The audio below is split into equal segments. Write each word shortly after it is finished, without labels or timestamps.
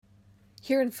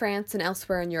Here in France and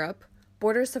elsewhere in Europe,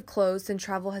 borders have closed and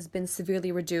travel has been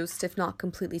severely reduced, if not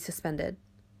completely suspended.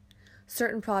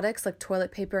 Certain products like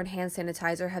toilet paper and hand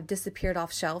sanitizer have disappeared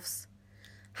off shelves.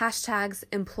 Hashtags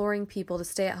imploring people to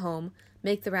stay at home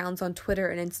make the rounds on Twitter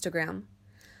and Instagram.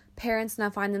 Parents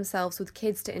now find themselves with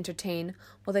kids to entertain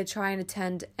while they try and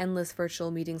attend endless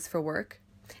virtual meetings for work.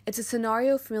 It's a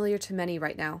scenario familiar to many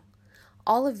right now.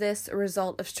 All of this a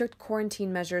result of strict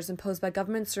quarantine measures imposed by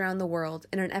governments around the world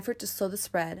in an effort to slow the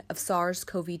spread of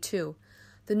SARS-CoV-2,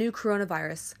 the new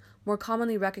coronavirus, more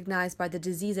commonly recognized by the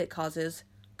disease it causes,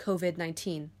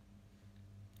 COVID-19.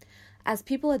 As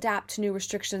people adapt to new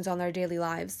restrictions on their daily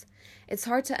lives, it's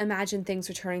hard to imagine things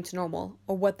returning to normal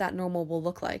or what that normal will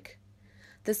look like.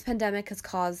 This pandemic has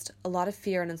caused a lot of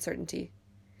fear and uncertainty,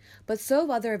 but so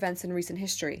have other events in recent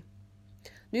history.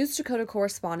 News Decoder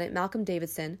correspondent Malcolm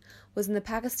Davidson was in the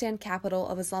Pakistan capital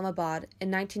of Islamabad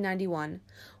in 1991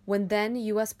 when then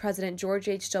U.S. President George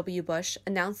H.W. Bush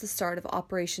announced the start of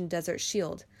Operation Desert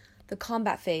Shield, the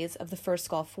combat phase of the First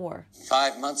Gulf War.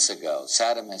 5 months ago,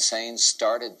 Saddam Hussein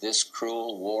started this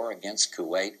cruel war against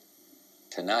Kuwait.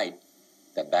 Tonight,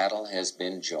 the battle has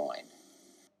been joined.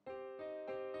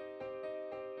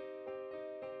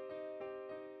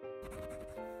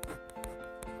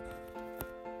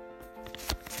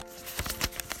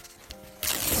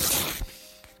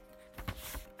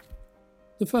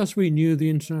 The first we knew the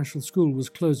international school was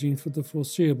closing for the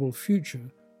foreseeable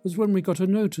future was when we got a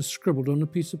notice scribbled on a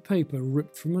piece of paper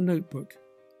ripped from a notebook.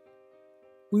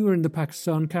 We were in the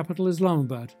Pakistan capital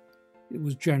Islamabad. It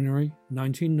was January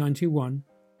 1991,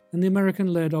 and the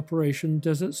American-led Operation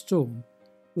Desert Storm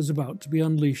was about to be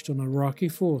unleashed on Iraqi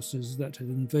forces that had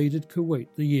invaded Kuwait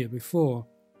the year before.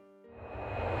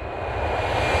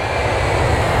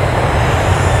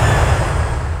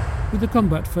 With the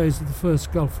combat phase of the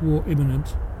First Gulf War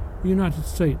imminent, the United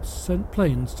States sent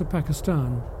planes to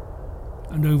Pakistan,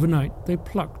 and overnight they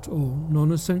plucked all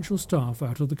non-essential staff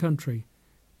out of the country,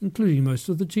 including most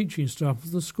of the teaching staff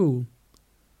of the school.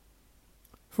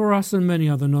 For us and many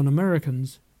other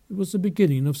non-Americans, it was the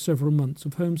beginning of several months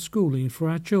of homeschooling for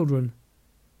our children.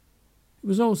 It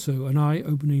was also an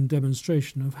eye-opening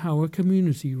demonstration of how a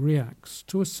community reacts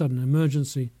to a sudden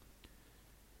emergency.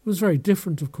 It was very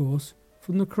different, of course,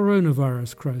 from the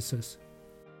coronavirus crisis.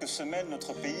 For some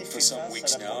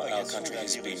weeks now, our country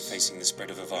has been facing the spread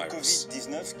of a virus,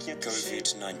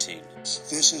 COVID-19.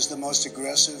 This is the most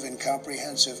aggressive and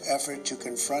comprehensive effort to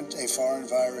confront a foreign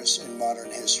virus in modern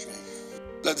history.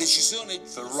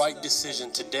 The right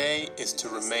decision today is to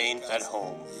remain at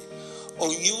home.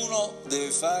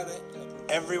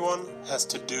 Everyone has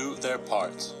to do their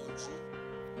part.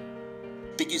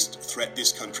 Biggest threat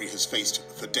this country has faced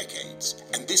for decades,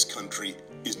 and this country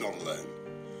is not alone.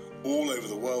 All over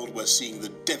the world, we're seeing the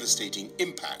devastating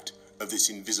impact of this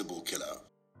invisible killer.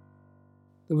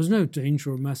 There was no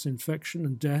danger of mass infection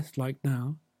and death like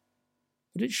now,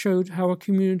 but it showed how a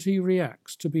community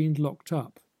reacts to being locked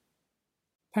up.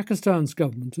 Pakistan's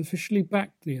government officially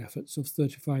backed the efforts of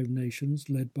 35 nations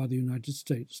led by the United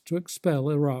States to expel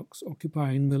Iraq's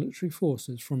occupying military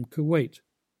forces from Kuwait.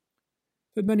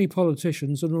 But many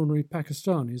politicians and ordinary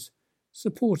Pakistanis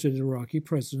supported Iraqi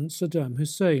President Saddam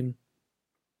Hussein.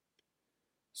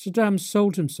 Saddam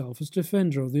sold himself as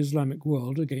defender of the Islamic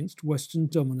world against Western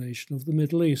domination of the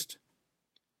Middle East.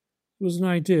 It was an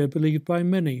idea believed by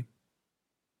many.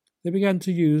 They began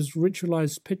to use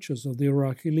ritualized pictures of the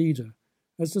Iraqi leader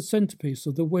as the centerpiece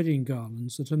of the wedding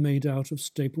garlands that are made out of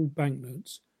stapled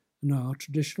banknotes and are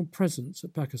traditional presents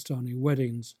at Pakistani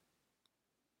weddings.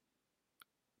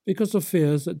 Because of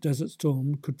fears that Desert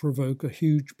Storm could provoke a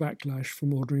huge backlash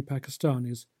from ordinary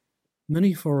Pakistanis,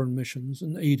 many foreign missions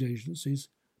and aid agencies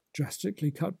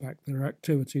drastically cut back their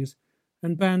activities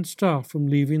and banned staff from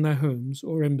leaving their homes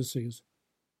or embassies.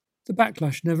 The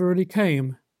backlash never really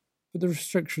came, but the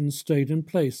restrictions stayed in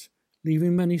place,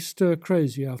 leaving many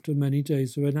stir-crazy after many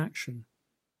days of inaction,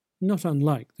 not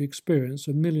unlike the experience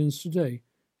of millions today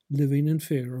living in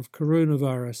fear of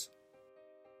coronavirus.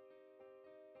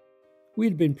 We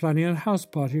had been planning a house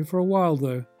party for a while,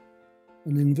 though,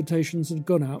 and invitations had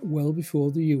gone out well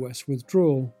before the US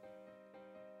withdrawal.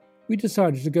 We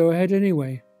decided to go ahead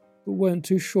anyway, but weren't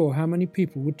too sure how many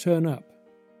people would turn up.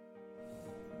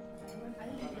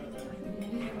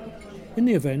 In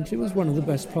the event, it was one of the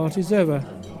best parties ever.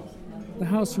 The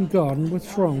house and garden were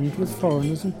thronged with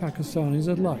foreigners and Pakistanis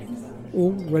alike,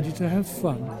 all ready to have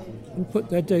fun and put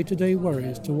their day-to-day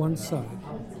worries to one side,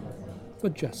 for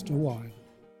just a while.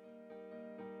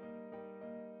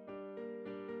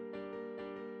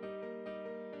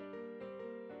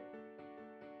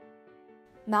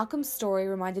 Malcolm's story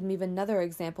reminded me of another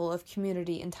example of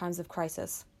community in times of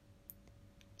crisis.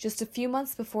 Just a few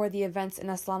months before the events in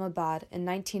Islamabad in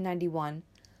 1991,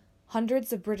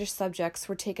 hundreds of British subjects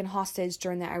were taken hostage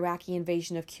during the Iraqi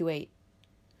invasion of Kuwait.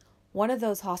 One of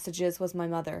those hostages was my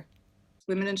mother.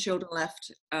 Women and children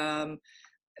left, I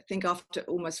think after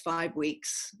almost 5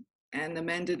 weeks, and the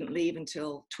men didn't leave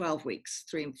until 12 weeks,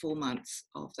 3 and 4 months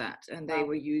of that, and they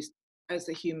were used as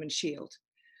a human shield.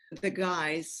 The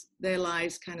guys, their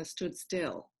lives kind of stood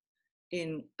still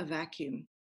in a vacuum.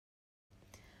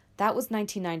 That was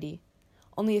 1990,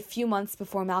 only a few months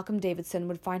before Malcolm Davidson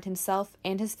would find himself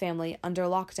and his family under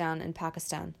lockdown in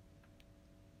Pakistan.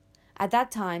 At that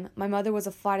time, my mother was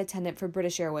a flight attendant for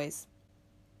British Airways.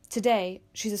 Today,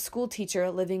 she's a school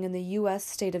teacher living in the U.S.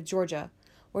 state of Georgia,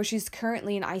 where she's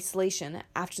currently in isolation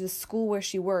after the school where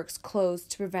she works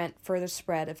closed to prevent further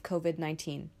spread of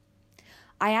COVID-19.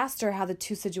 I asked her how the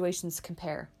two situations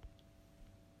compare.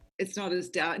 It's not as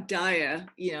dire,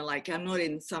 like I'm not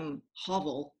in some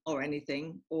hovel or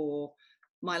anything, or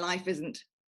my life isn't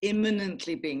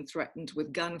imminently being threatened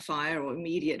with gunfire or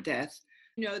immediate death.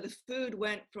 The food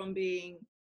went from being,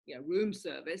 room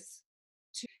service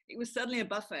to, it was suddenly a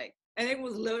buffet. And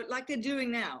everyone was like they're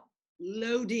doing now,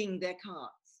 loading their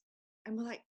carts. And we're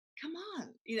like, come on,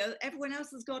 everyone else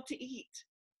has got to eat.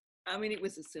 I mean, it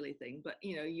was a silly thing, but,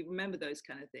 you remember those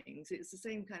kind of things. It's the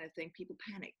same kind of thing. People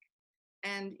panic.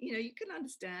 And, you can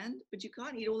understand, but you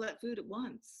can't eat all that food at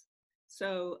once.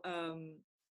 So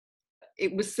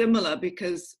it was similar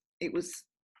because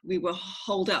we were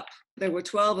holed up. There were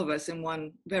 12 of us in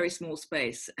one very small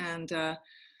space. And,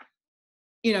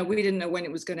 we didn't know when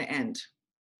it was going to end.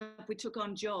 We took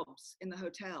on jobs in the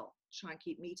hotel to try and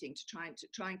keep meeting, to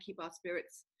try and keep our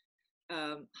spirits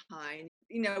high.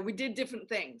 We did different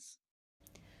things.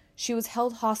 She was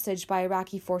held hostage by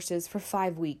Iraqi forces for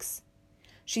 5 weeks.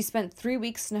 She spent 3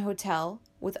 weeks in a hotel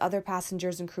with other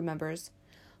passengers and crew members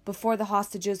before the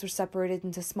hostages were separated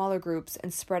into smaller groups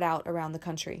and spread out around the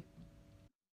country.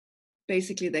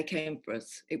 Basically, they came for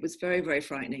us. It was very, very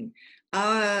frightening.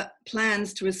 Our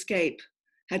plans to escape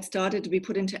had started to be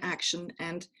put into action,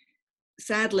 and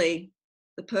sadly,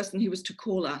 the person who was to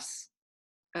call us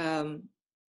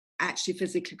actually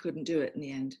physically couldn't do it in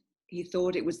the end. He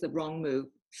thought it was the wrong move,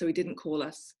 so he didn't call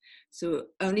us. So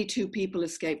only 2 people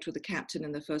escaped, with the captain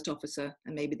and the first officer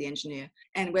and maybe the engineer.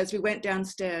 And as we went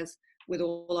downstairs with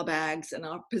all our bags and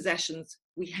our possessions,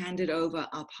 we handed over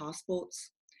our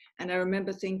passports. And I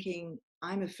remember thinking,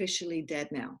 I'm officially dead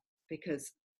now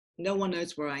because no one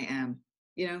knows where I am.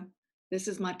 This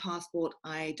is my passport.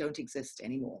 I don't exist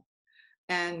anymore.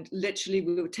 And literally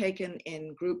we were taken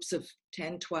in groups of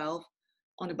 10, 12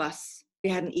 on a bus. We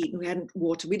hadn't eaten, we hadn't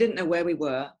water, we didn't know where we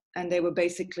were. And they were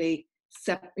basically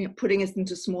putting us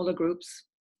into smaller groups.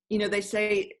 They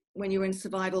say when you're in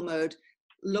survival mode,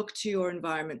 look to your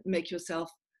environment, make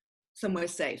yourself somewhere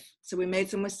safe. So we made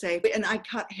somewhere safe, and I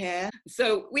cut hair.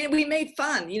 So we made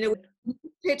fun, we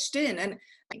pitched in,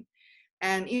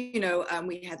 and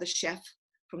we had the chef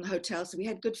from the hotel, so we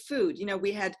had good food.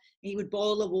 He would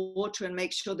boil the water and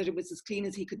make sure that it was as clean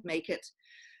as he could make it.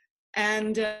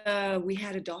 And we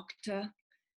had a doctor.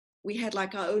 We had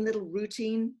like our own little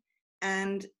routine,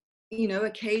 and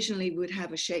occasionally we would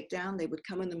have a shakedown. They would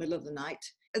come in the middle of the night.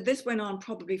 This went on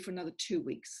probably for another 2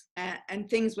 weeks, and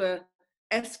things were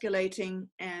escalating,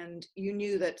 and you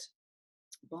knew that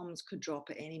bombs could drop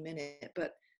at any minute,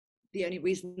 but the only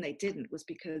reason they didn't was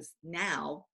because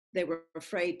now they were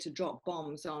afraid to drop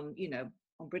bombs on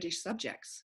British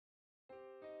subjects.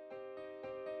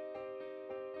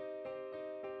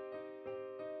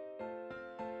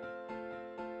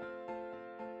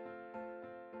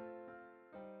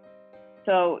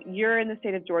 So you're in the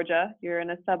state of Georgia. You're in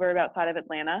a suburb outside of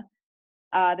Atlanta.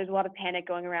 There's a lot of panic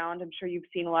going around. I'm sure you've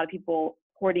seen a lot of people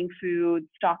hoarding food,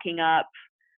 stocking up.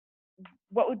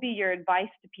 What would be your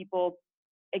advice to people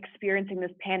experiencing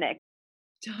this panic?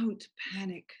 Don't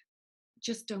panic.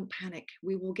 Just don't panic.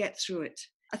 We will get through it.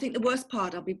 I think the worst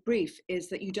part, I'll be brief, is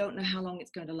that you don't know how long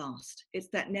it's going to last. It's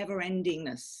that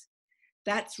never-endingness.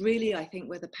 That's really, I think,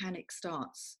 where the panic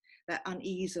starts. That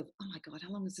unease of, oh my God,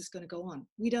 how long is this going to go on?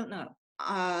 We don't know.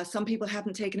 Some people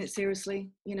haven't taken it seriously,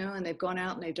 and they've gone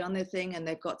out and they've done their thing and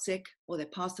they've got sick, or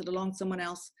they've passed it along to someone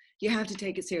else. You have to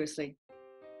take it seriously.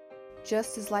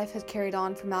 Just as life had carried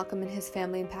on for Malcolm and his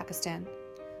family in Pakistan,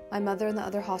 my mother and the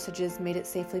other hostages made it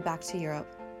safely back to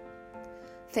Europe.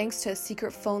 Thanks to a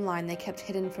secret phone line they kept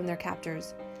hidden from their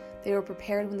captors, they were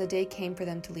prepared when the day came for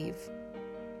them to leave.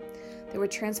 They were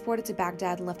transported to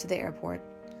Baghdad and left at the airport,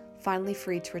 finally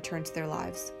free to return to their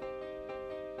lives.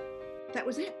 That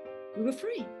was it. We were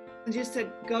free. And just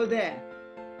said, go there.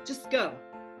 Just go.